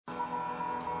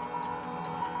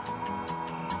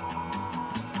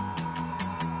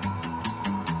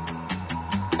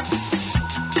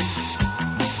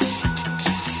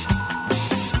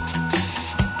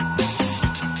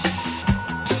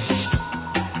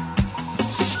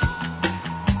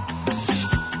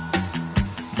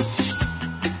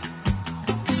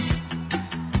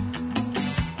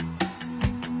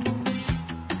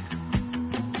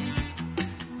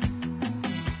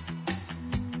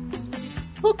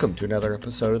Welcome to another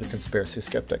episode of The Conspiracy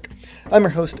Skeptic. I'm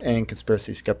your host and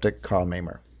conspiracy skeptic, Carl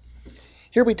Mamer.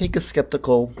 Here we take a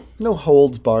skeptical,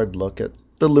 no-holds-barred look at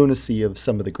the lunacy of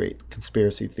some of the great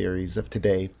conspiracy theories of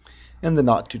today and the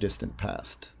not-too-distant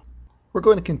past. We're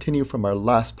going to continue from our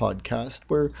last podcast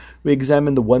where we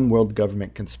examined the one world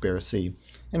government conspiracy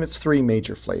and its three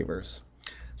major flavors.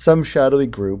 Some shadowy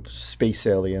groups, space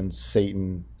aliens,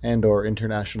 Satan, and/or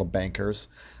international bankers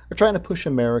are trying to push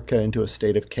America into a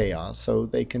state of chaos so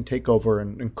they can take over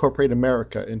and incorporate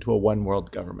America into a one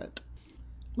world government.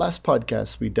 Last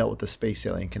podcast, we dealt with the space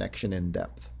alien connection in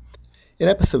depth. In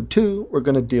episode 2, we're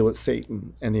going to deal with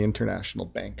Satan and the international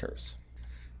bankers.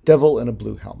 Devil in a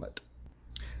Blue Helmet.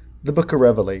 The Book of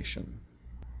Revelation,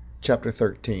 chapter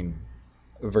 13,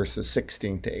 verses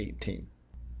 16 to 18.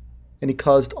 And he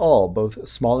caused all, both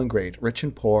small and great, rich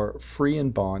and poor, free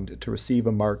and bond, to receive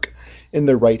a mark in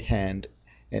their right hand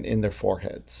and in their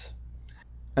foreheads,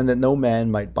 and that no man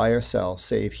might buy or sell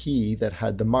save he that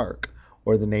had the mark,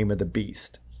 or the name of the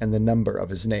beast, and the number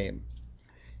of his name.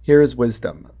 Here is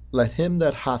wisdom. Let him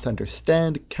that hath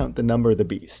understand count the number of the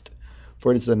beast,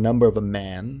 for it is the number of a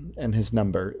man, and his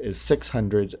number is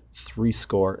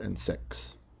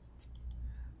 666.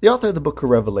 The author of the Book of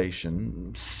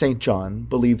Revelation, St. John,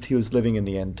 believed he was living in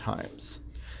the end times.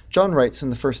 John writes in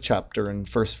the first chapter and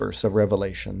first verse of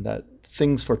Revelation that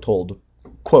things foretold,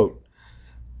 quote,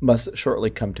 must shortly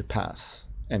come to pass,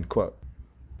 end quote.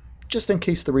 Just in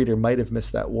case the reader might have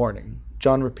missed that warning,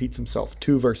 John repeats himself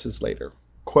 2 verses later,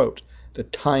 quote, the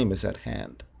time is at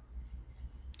hand.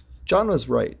 John was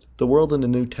right. The world in the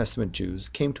New Testament Jews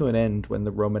came to an end when the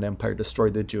Roman Empire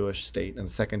destroyed the Jewish state and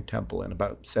the Second Temple in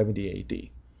about 70 AD.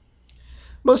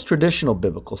 Most traditional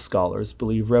biblical scholars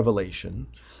believe Revelation,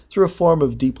 through a form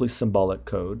of deeply symbolic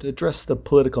code, addressed the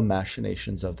political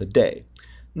machinations of the day,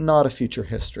 not a future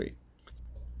history.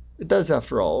 It does,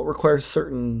 after all, require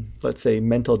certain, let's say,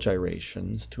 mental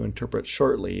gyrations to interpret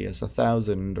shortly as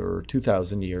 1,000 or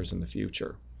 2,000 years in the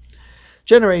future.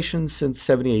 Generations since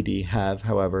 70 AD have,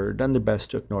 however, done their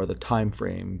best to ignore the time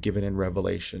frame given in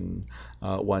Revelation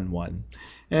 1:1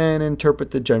 and interpret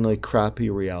the generally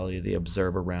crappy reality they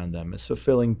observe around them as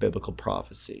fulfilling biblical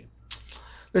prophecy.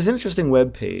 There's an interesting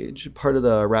webpage, part of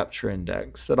the Rapture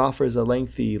Index, that offers a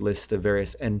lengthy list of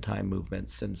various end-time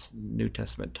movements since New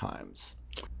Testament times.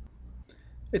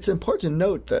 It's important to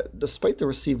note that despite the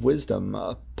received wisdom,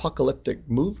 apocalyptic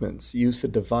movements used to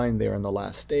divine there in the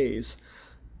last days,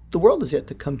 the world is yet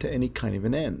to come to any kind of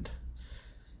an end.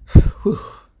 Whew.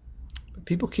 But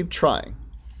people keep trying.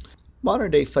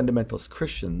 Modern-day fundamentalist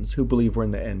Christians who believe we're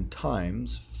in the end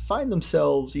times find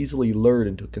themselves easily lured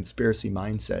into a conspiracy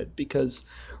mindset because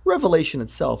Revelation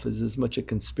itself is as much a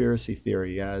conspiracy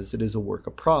theory as it is a work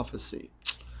of prophecy.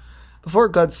 Before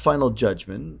God's final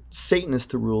judgment, Satan is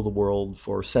to rule the world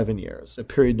for 7 years, a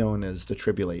period known as the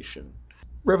Tribulation.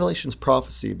 Revelation's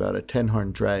prophecy about a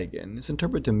 10-horned dragon is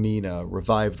interpreted to mean a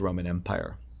revived Roman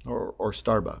Empire, or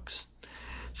Starbucks.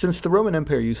 Since the Roman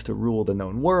Empire used to rule the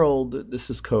known world,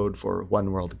 this is code for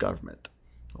one world government,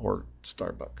 or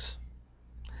Starbucks.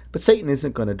 But Satan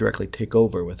isn't going to directly take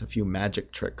over with a few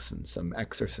magic tricks and some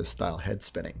exorcist-style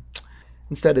head-spinning.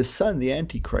 Instead, his son, the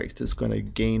Antichrist, is going to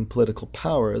gain political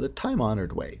power the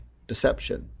time-honored way,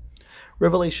 deception.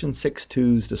 Revelation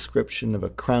 6:2's description of a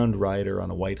crowned rider on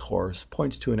a white horse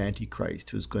points to an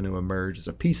Antichrist who's going to emerge as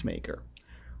a peacemaker,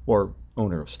 or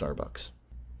owner of Starbucks.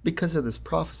 Because of this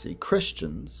prophecy,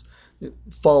 Christians,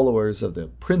 followers of the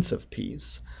Prince of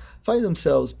Peace, find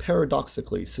themselves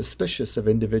paradoxically suspicious of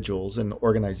individuals and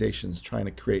organizations trying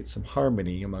to create some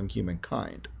harmony among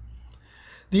humankind.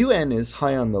 The UN is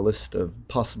high on the list of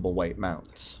possible white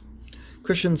mounts.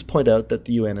 Christians point out that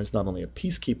the UN is not only a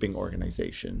peacekeeping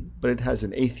organization, but it has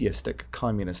an atheistic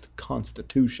communist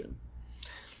constitution.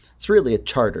 It's really a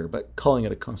charter, but calling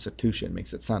it a constitution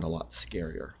makes it sound a lot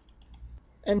scarier.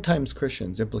 End times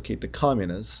Christians implicate the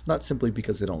communists not simply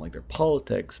because they don't like their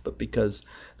politics, but because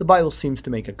the Bible seems to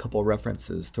make a couple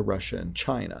references to Russia and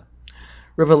China.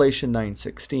 Revelation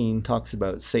 9:16 talks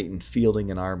about Satan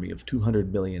fielding an army of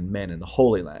 200 million men in the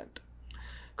Holy Land.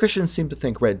 Christians seem to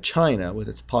think Red China, with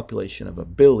its population of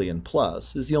 1 billion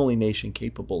plus, is the only nation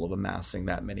capable of amassing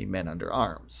that many men under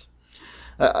arms.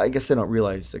 I guess they don't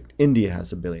realize that India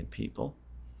has 1 billion people.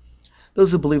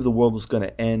 Those who believe the world was going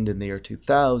to end in the year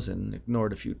 2000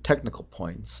 ignored a few technical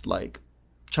points, like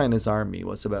China's army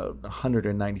was about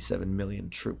 197 million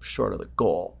troops short of the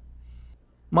goal.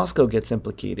 Moscow gets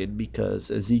implicated because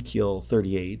Ezekiel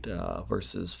 38,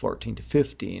 verses 14 to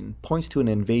 15, points to an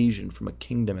invasion from a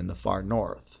kingdom in the far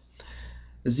north.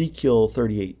 Ezekiel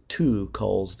 38:2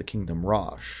 calls the kingdom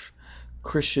Rosh.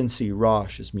 Christians see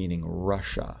Rosh as meaning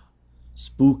Russia.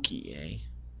 Spooky, eh?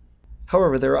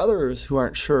 However, there are others who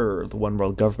aren't sure the one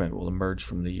world government will emerge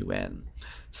from the UN.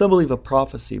 Some believe a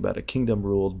prophecy about a kingdom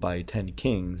ruled by 10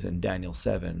 kings in Daniel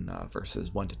 7,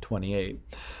 verses 1 to 28,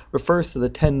 refers to the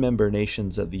 10 member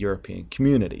nations of the European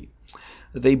community.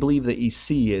 They believe the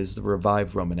EC is the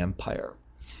revived Roman Empire.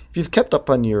 If you've kept up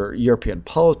on your European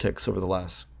politics over the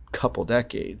last couple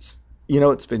decades, you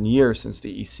know it's been years since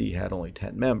the EC had only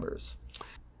 10 members.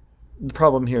 The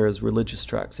problem here is religious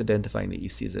tracts identifying the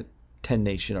EC as a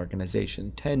 10-nation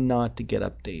organization tend not to get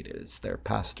updated as they're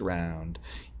passed around,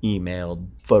 emailed,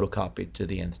 photocopied to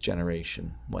the nth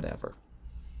generation, whatever.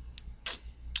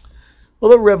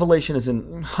 Although Revelation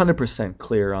isn't 100%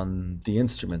 clear on the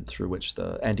instrument through which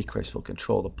the Antichrist will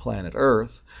control the planet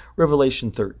Earth, Revelation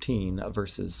 13,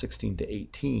 verses 16 to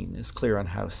 18, is clear on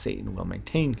how Satan will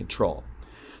maintain control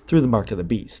through the mark of the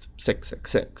beast,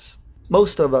 666.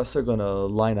 Most of us are going to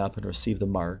line up and receive the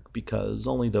mark because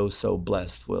only those so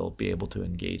blessed will be able to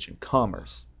engage in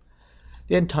commerce.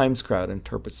 The End Times crowd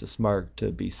interprets this mark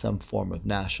to be some form of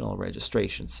national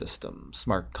registration system,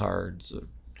 smart cards, a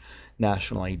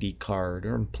national ID card,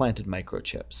 or implanted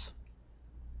microchips.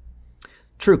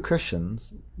 True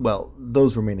Christians, well,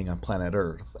 those remaining on planet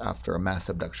Earth after a mass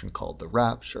abduction called the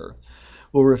Rapture,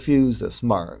 will refuse this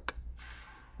mark,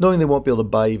 knowing they won't be able to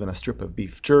buy even a strip of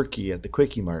beef jerky at the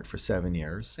Quickie Mart for 7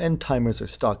 years, end timers are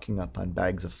stocking up on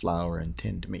bags of flour and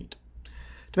tinned meat.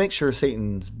 To make sure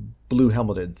Satan's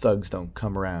blue-helmeted thugs don't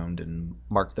come around and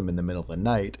mark them in the middle of the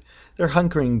night, they're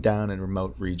hunkering down in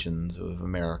remote regions of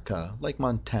America, like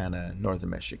Montana and northern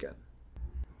Michigan.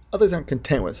 Others aren't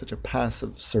content with such a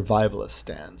passive survivalist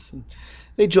stance.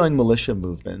 They join militia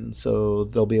movements so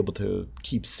they'll be able to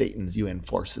keep Satan's UN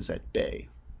forces at bay.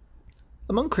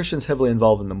 Among Christians heavily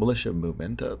involved in the militia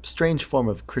movement, a strange form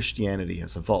of Christianity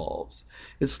has evolved.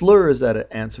 Its lure is that it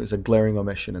answers a glaring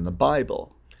omission in the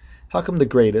Bible. How come the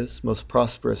greatest, most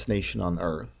prosperous nation on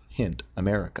earth, hint,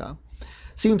 America,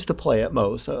 seems to play at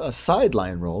most a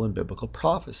sideline role in biblical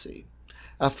prophecy?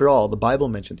 After all, the Bible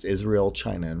mentions Israel,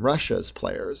 China, and Russia as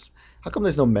players. How come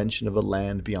there's no mention of a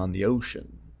land beyond the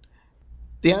ocean?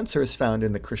 The answer is found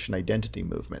in the Christian identity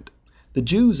movement. The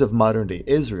Jews of modern-day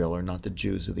Israel are not the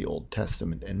Jews of the Old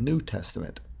Testament and New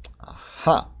Testament.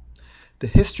 Aha! The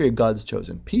history of God's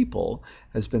chosen people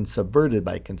has been subverted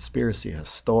by conspiracy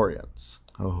historians.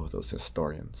 Oh, those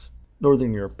historians.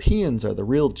 Northern Europeans are the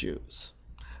real Jews.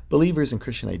 Believers in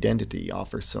Christian identity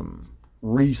offer some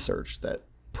research that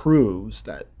proves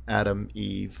that Adam,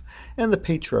 Eve, and the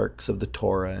patriarchs of the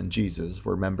Torah and Jesus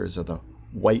were members of the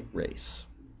white race.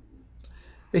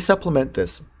 They supplement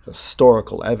this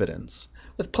historical evidence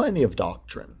with plenty of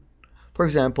doctrine. For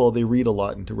example, they read a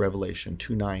lot into Revelation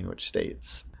 2:9, which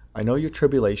states, "I know your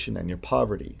tribulation and your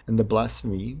poverty, and the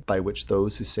blasphemy by which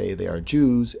those who say they are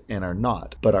Jews and are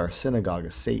not, but are a synagogue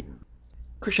of Satan."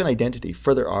 Christian identity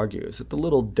further argues that the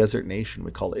little desert nation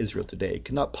we call Israel today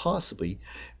cannot possibly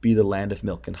be the land of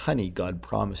milk and honey God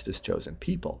promised his chosen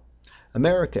people.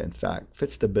 America, in fact,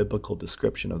 fits the biblical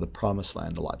description of the promised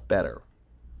land a lot better.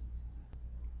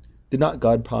 Did not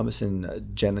God promise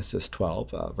in Genesis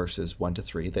 12, verses 1 to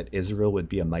 3, that Israel would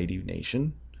be a mighty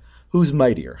nation? Who's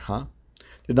mightier, huh?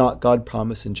 Did not God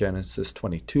promise in Genesis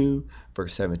 22,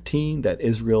 verse 17, that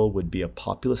Israel would be a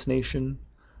populous nation?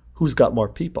 Who's got more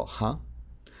people, huh?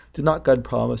 Did not God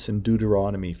promise in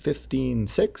Deuteronomy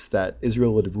 15:6 that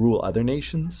Israel would rule other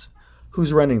nations?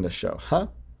 Who's running the show, huh?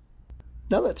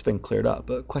 Now that's been cleared up,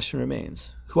 a question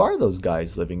remains. Who are those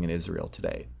guys living in Israel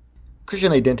today?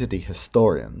 Christian identity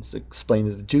historians explain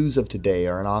that the Jews of today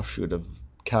are an offshoot of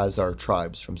Khazar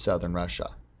tribes from southern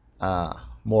Russia.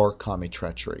 More commie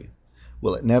treachery.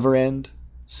 Will it never end?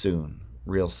 Soon.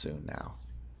 Real soon now.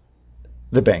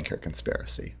 The Banker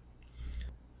Conspiracy.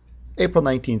 April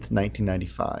 19th,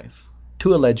 1995.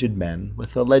 Two alleged men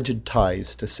with alleged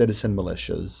ties to citizen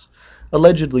militias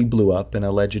allegedly blew up an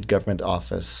alleged government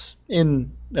office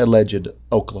in alleged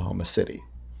Oklahoma City.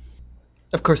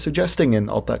 Of course, suggesting in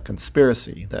Alt-That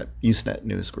Conspiracy, that Usenet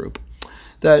news group,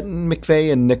 that McVeigh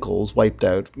and Nichols wiped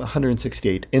out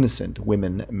 168 innocent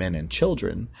women, men, and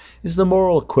children is the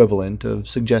moral equivalent of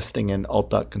suggesting in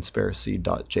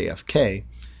Alt-Conspiracy.jfk,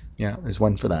 yeah, there's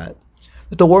one for that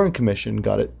the Warren Commission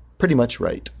got it pretty much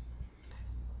right.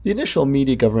 The initial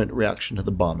media government reaction to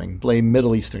the bombing blamed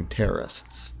Middle Eastern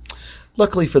terrorists.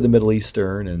 Luckily for the Middle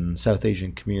Eastern and South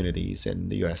Asian communities in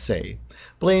the USA,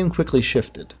 blame quickly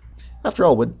shifted. After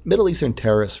all, would Middle Eastern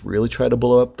terrorists really try to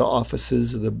blow up the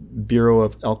offices of the Bureau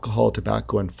of Alcohol,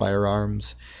 Tobacco, and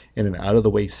Firearms in an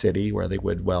out-of-the-way city where they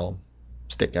would, well,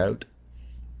 stick out?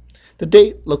 The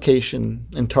date, location,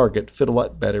 and target fit a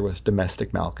lot better with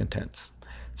domestic malcontents,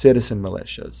 citizen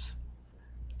militias.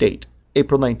 Date,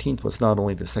 April 19th was not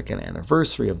only the second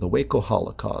anniversary of the Waco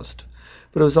Holocaust,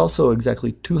 but it was also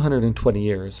exactly 220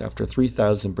 years after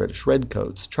 3,000 British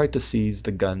Redcoats tried to seize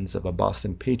the guns of a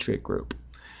Boston Patriot group,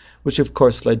 which of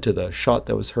course led to the shot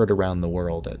that was heard around the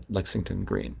world at Lexington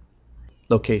Green.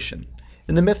 Location.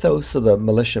 In the mythos of the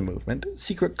militia movement,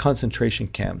 secret concentration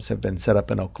camps have been set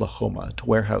up in Oklahoma to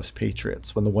warehouse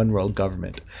patriots when the one world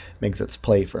government makes its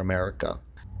play for America.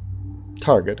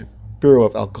 Target, Bureau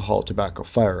of Alcohol, Tobacco,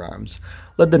 Firearms,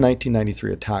 led the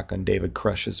 1993 attack on David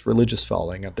Koresh's religious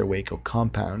following at their Waco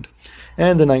compound,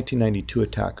 and the 1992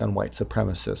 attack on white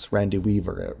supremacist Randy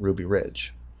Weaver at Ruby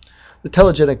Ridge. The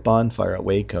telegenic bonfire at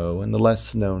Waco and the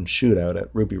less-known shootout at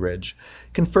Ruby Ridge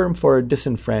confirmed for a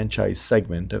disenfranchised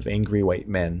segment of angry white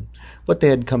men what they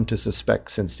had come to suspect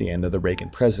since the end of the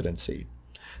Reagan presidency.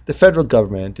 The federal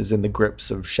government is in the grips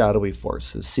of shadowy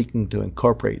forces seeking to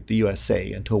incorporate the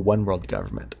USA into a one-world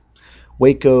government.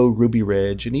 Waco, Ruby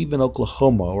Ridge, and even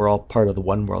Oklahoma were all part of the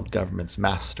one world government's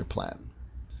master plan.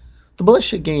 The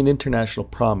militia gained international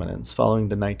prominence following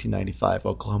the 1995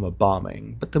 Oklahoma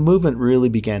bombing, but the movement really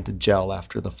began to gel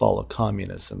after the fall of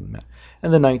communism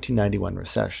and the 1991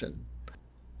 recession.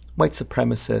 White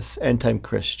supremacists,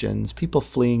 anti-Christians, people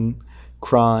fleeing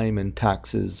crime and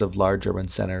taxes of large urban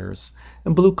centers,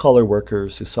 and blue-collar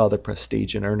workers who saw their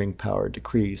prestige and earning power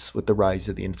decrease with the rise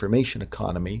of the information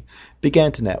economy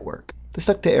began to network. They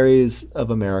stuck to areas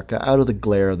of America out of the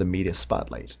glare of the media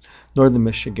spotlight, northern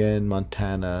Michigan,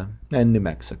 Montana, and New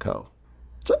Mexico.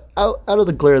 So out of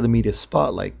the glare of the media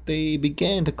spotlight, they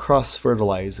began to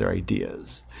cross-fertilize their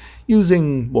ideas,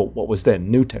 using what was then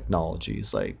new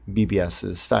technologies like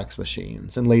BBSs, fax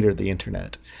machines, and later the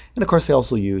internet. And of course they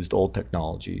also used old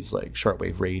technologies like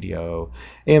shortwave radio,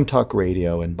 AM talk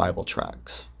radio, and Bible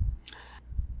tracts.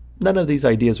 None of these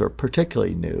ideas were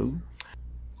particularly new.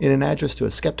 In an address to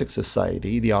a skeptic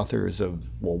society, the authors of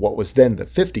what was then the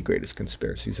 50 greatest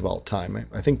conspiracies of all time,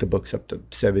 I think the book's up to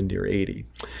 70 or 80,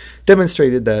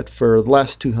 demonstrated that for the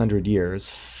last 200 years,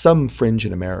 some fringe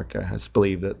in America has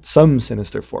believed that some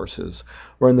sinister forces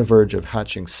were on the verge of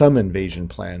hatching some invasion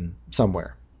plan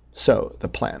somewhere. So, the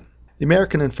plan. The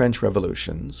American and French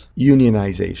revolutions,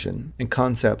 unionization, and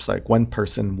concepts like one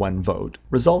person, one vote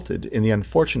resulted in the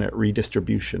unfortunate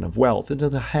redistribution of wealth into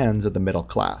the hands of the middle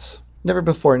class. Never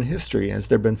before in history has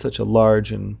there been such a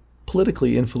large and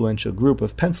politically influential group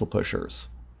of pencil pushers.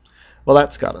 Well,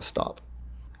 that's got to stop.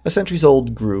 A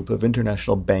centuries-old group of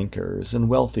international bankers and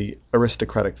wealthy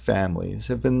aristocratic families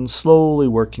have been slowly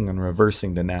working on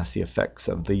reversing the nasty effects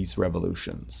of these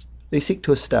revolutions. They seek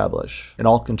to establish an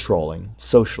all-controlling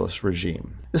socialist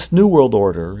regime. This New World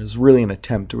Order is really an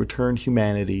attempt to return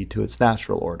humanity to its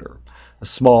natural order, a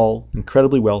small,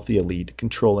 incredibly wealthy elite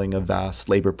controlling a vast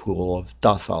labor pool of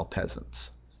docile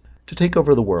peasants. To take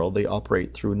over the world, they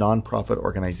operate through non-profit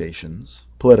organizations,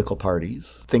 political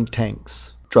parties, think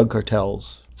tanks, drug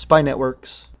cartels, spy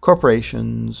networks,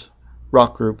 corporations,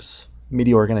 rock groups,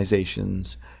 media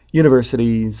organizations,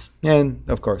 universities, and,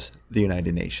 of course, the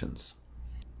United Nations.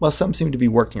 While some seem to be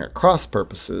working at cross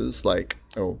purposes, like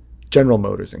General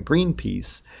Motors and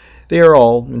Greenpeace, they are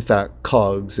all, in fact,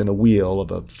 cogs in a wheel of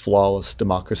a flawless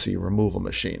democracy removal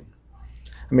machine.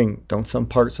 I mean, don't some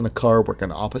parts in a car work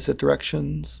in opposite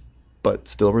directions, but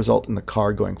still result in the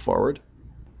car going forward?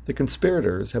 The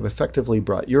conspirators have effectively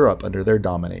brought Europe under their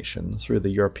domination through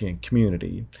the European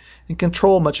Community and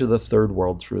control much of the Third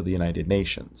World through the United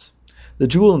Nations. The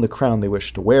jewel in the crown they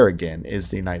wish to wear again is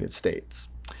the United States.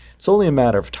 It's only a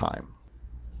matter of time.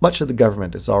 Much of the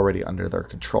government is already under their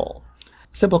control.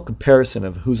 A simple comparison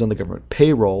of who's on the government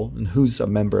payroll and who's a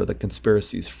member of the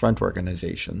conspiracy's front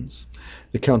organizations,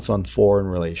 the Council on Foreign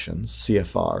Relations,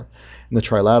 CFR, and the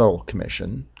Trilateral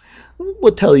Commission,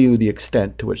 will tell you the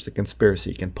extent to which the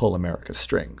conspiracy can pull America's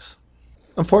strings.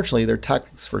 Unfortunately, their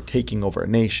tactics for taking over a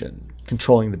nation,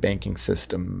 controlling the banking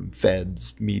system,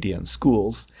 feds, media, and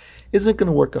schools, isn't going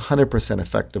to work 100%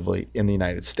 effectively in the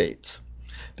United States.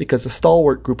 Because a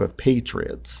stalwart group of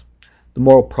patriots, the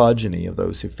moral progeny of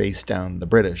those who faced down the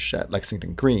British at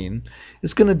Lexington Green,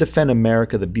 is going to defend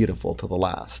America the Beautiful to the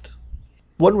last.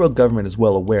 One world government is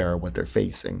well aware of what they're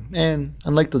facing, and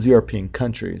unlike those European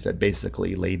countries that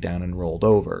basically laid down and rolled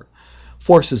over,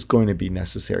 force is going to be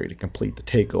necessary to complete the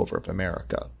takeover of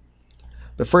America.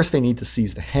 But first they need to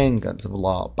seize the handguns of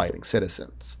law-abiding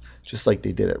citizens, just like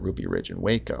they did at Ruby Ridge and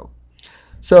Waco.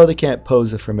 So they can't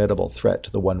pose a formidable threat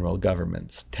to the one world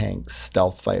government's tanks,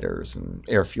 stealth fighters, and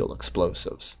air-fuel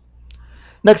explosives.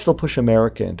 Next, they'll push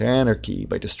America into anarchy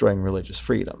by destroying religious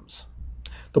freedoms.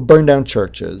 They'll burn down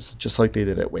churches, just like they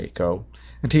did at Waco,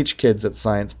 and teach kids that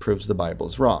science proves the Bible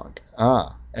is wrong.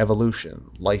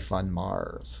 Evolution, life on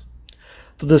Mars.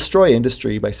 They'll destroy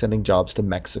industry by sending jobs to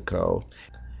Mexico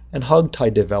and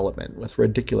hog-tie development with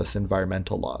ridiculous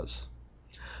environmental laws.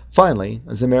 Finally,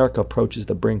 as America approaches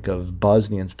the brink of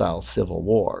Bosnian-style civil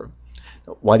war,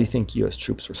 why do you think U.S.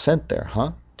 troops were sent there,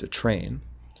 huh? To train.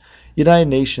 United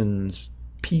Nations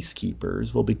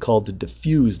peacekeepers will be called to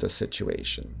defuse the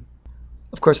situation.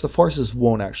 Of course, the forces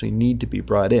won't actually need to be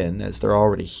brought in, as they're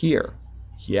already here.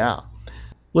 Yeah.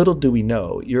 Little do we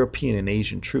know, European and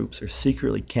Asian troops are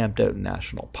secretly camped out in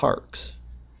national parks.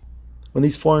 When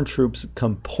these foreign troops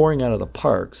come pouring out of the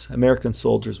parks, American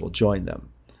soldiers will join them.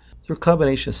 Through a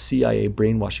combination of CIA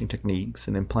brainwashing techniques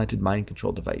and implanted mind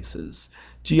control devices,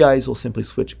 GIs will simply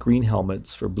switch green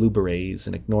helmets for blue berets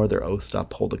and ignore their oath to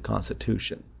uphold the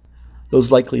Constitution.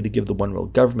 Those likely to give the One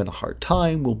World Government a hard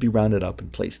time will be rounded up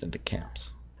and placed into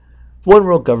camps. The One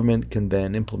World Government can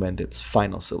then implement its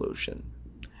final solution.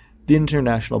 The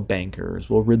international bankers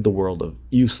will rid the world of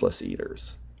useless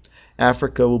eaters.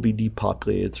 Africa will be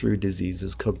depopulated through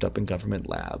diseases cooked up in government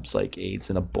labs like AIDS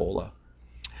and Ebola.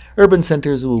 Urban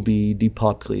centers will be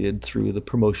depopulated through the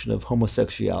promotion of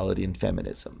homosexuality and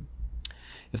feminism.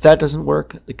 If that doesn't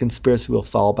work, the conspiracy will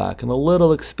fall back on a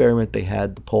little experiment they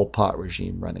had the Pol Pot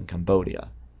regime run in Cambodia.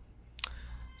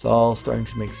 It's all starting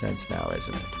to make sense now,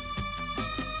 isn't it?